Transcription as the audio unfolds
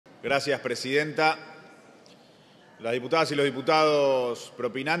Gracias, presidenta. Las diputadas y los diputados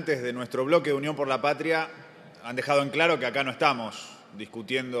propinantes de nuestro bloque de Unión por la Patria han dejado en claro que acá no estamos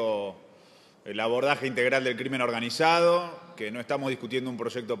discutiendo el abordaje integral del crimen organizado, que no estamos discutiendo un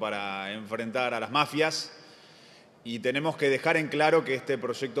proyecto para enfrentar a las mafias, y tenemos que dejar en claro que este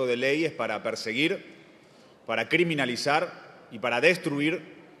proyecto de ley es para perseguir, para criminalizar y para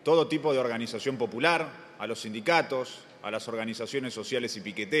destruir todo tipo de organización popular, a los sindicatos, a las organizaciones sociales y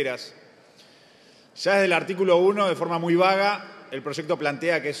piqueteras. Ya desde el artículo 1, de forma muy vaga, el proyecto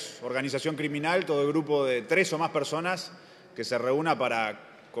plantea que es organización criminal todo grupo de 3 o más personas que se reúna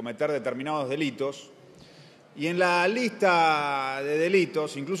para cometer determinados delitos. Y en la lista de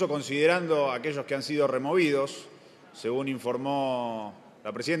delitos, incluso considerando aquellos que han sido removidos, según informó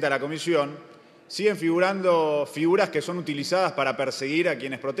la presidenta de la comisión, siguen figurando figuras que son utilizadas para perseguir a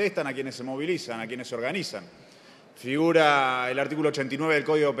quienes protestan, a quienes se movilizan, a quienes se organizan. Figura el artículo 89 del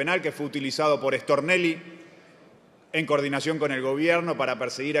Código Penal, que fue utilizado por Stornelli en coordinación con el gobierno para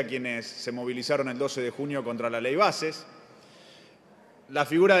perseguir a quienes se movilizaron el 12 de junio contra la ley Bases. La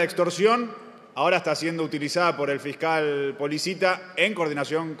figura de extorsión ahora está siendo utilizada por el fiscal Policita en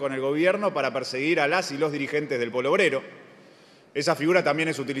coordinación con el gobierno para perseguir a las y los dirigentes del Polo Obrero. Esa figura también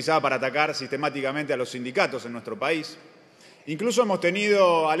es utilizada para atacar sistemáticamente a los sindicatos en nuestro país. Incluso hemos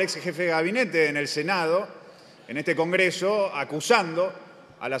tenido al ex jefe de gabinete en el Senado, en este Congreso, acusando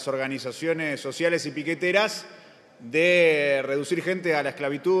a las organizaciones sociales y piqueteras de reducir gente a la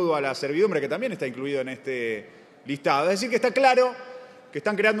esclavitud o a la servidumbre, que también está incluido en este listado. Es decir, que está claro que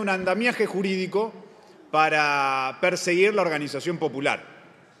están creando un andamiaje jurídico para perseguir la organización popular.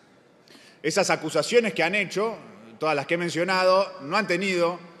 Esas acusaciones que han hecho, todas las que he mencionado, no han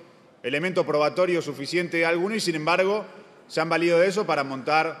tenido elemento probatorio suficiente alguno y, sin embargo, se han valido de eso para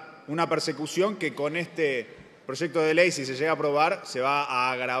montar una persecución que con este proyecto de ley, si se llega a aprobar, se va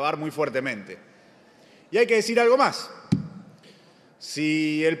a agravar muy fuertemente. Y hay que decir algo más.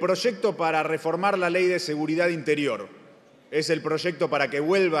 Si el proyecto para reformar la Ley de Seguridad Interior es el proyecto para que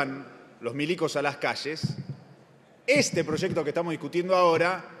vuelvan los milicos a las calles, este proyecto que estamos discutiendo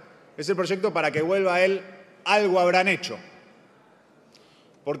ahora es el proyecto para que vuelva él algo habrán hecho.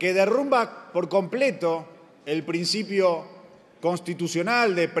 Porque derrumba por completo el principio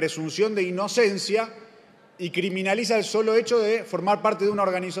constitucional de presunción de inocencia y criminaliza el solo hecho de formar parte de una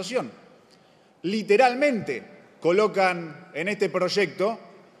organización. Literalmente colocan en este proyecto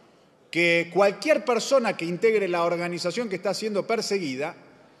que cualquier persona que integre la organización que está siendo perseguida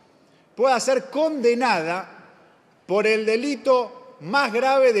pueda ser condenada por el delito más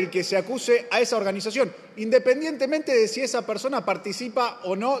grave del que se acuse a esa organización, independientemente de si esa persona participa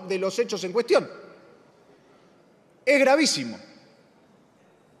o no de los hechos en cuestión. Es gravísimo.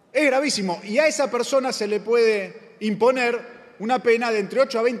 Es gravísimo, y a esa persona se le puede imponer una pena de entre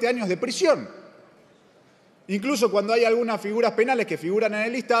 8 a 20 años de prisión. Incluso cuando hay algunas figuras penales que figuran en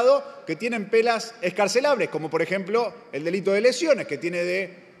el listado que tienen penas excarcelables, como por ejemplo el delito de lesiones, que tiene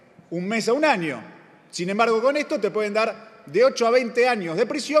de 1 mes a 1 año. Sin embargo, con esto te pueden dar de 8 a 20 años de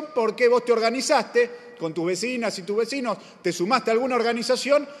prisión porque vos te organizaste con tus vecinas y tus vecinos, te sumaste a alguna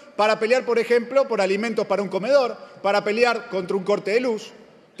organización para pelear, por ejemplo, por alimentos para un comedor, para pelear contra un corte de luz.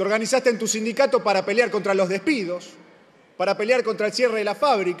 Te organizaste en tu sindicato para pelear contra los despidos, para pelear contra el cierre de la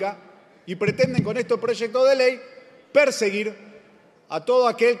fábrica, y pretenden con este proyecto de ley perseguir a todo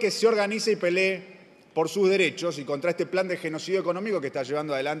aquel que se organice y pelee por sus derechos y contra este plan de genocidio económico que está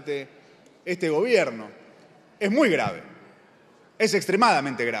llevando adelante este gobierno. Es muy grave, es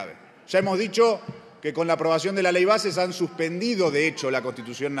extremadamente grave. Ya hemos dicho que con la aprobación de la ley Bases han suspendido, de hecho, la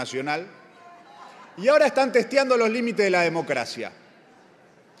Constitución Nacional y ahora están testeando los límites de la democracia.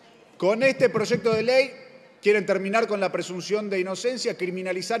 Con este proyecto de ley quieren terminar con la presunción de inocencia,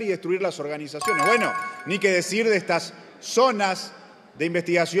 criminalizar y destruir las organizaciones. Bueno, ni qué decir de estas zonas de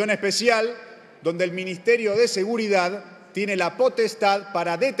investigación especial donde el Ministerio de Seguridad tiene la potestad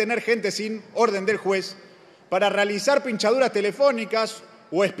para detener gente sin orden del juez, para realizar pinchaduras telefónicas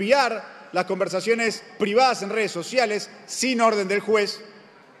o espiar las conversaciones privadas en redes sociales sin orden del juez,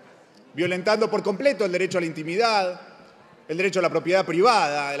 violentando por completo el derecho a la intimidad, el derecho a la propiedad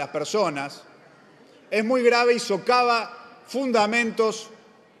privada de las personas. Es muy grave y socava fundamentos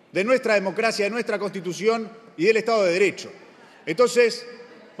de nuestra democracia, de nuestra Constitución y del Estado de Derecho. Entonces,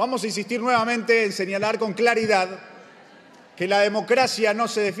 vamos a insistir nuevamente en señalar con claridad que la democracia no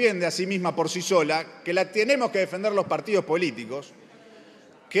se defiende a sí misma por sí sola, que la tenemos que defender los partidos políticos,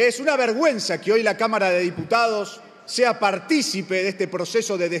 que es una vergüenza que hoy la Cámara de Diputados sea partícipe de este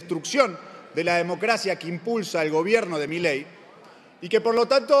proceso de destrucción de la democracia que impulsa el gobierno de Milei y que, por lo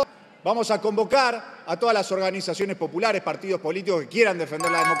tanto, Vamos a convocar a todas las organizaciones populares, partidos políticos que quieran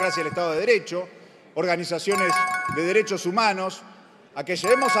defender la democracia y el Estado de Derecho, organizaciones de derechos humanos, a que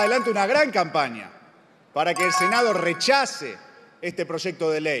llevemos adelante una gran campaña para que el Senado rechace este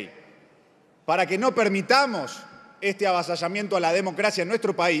proyecto de ley, para que no permitamos este avasallamiento a la democracia en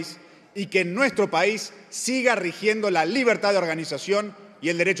nuestro país y que en nuestro país siga rigiendo la libertad de organización y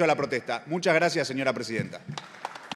el derecho a la protesta. Muchas gracias, señora presidenta.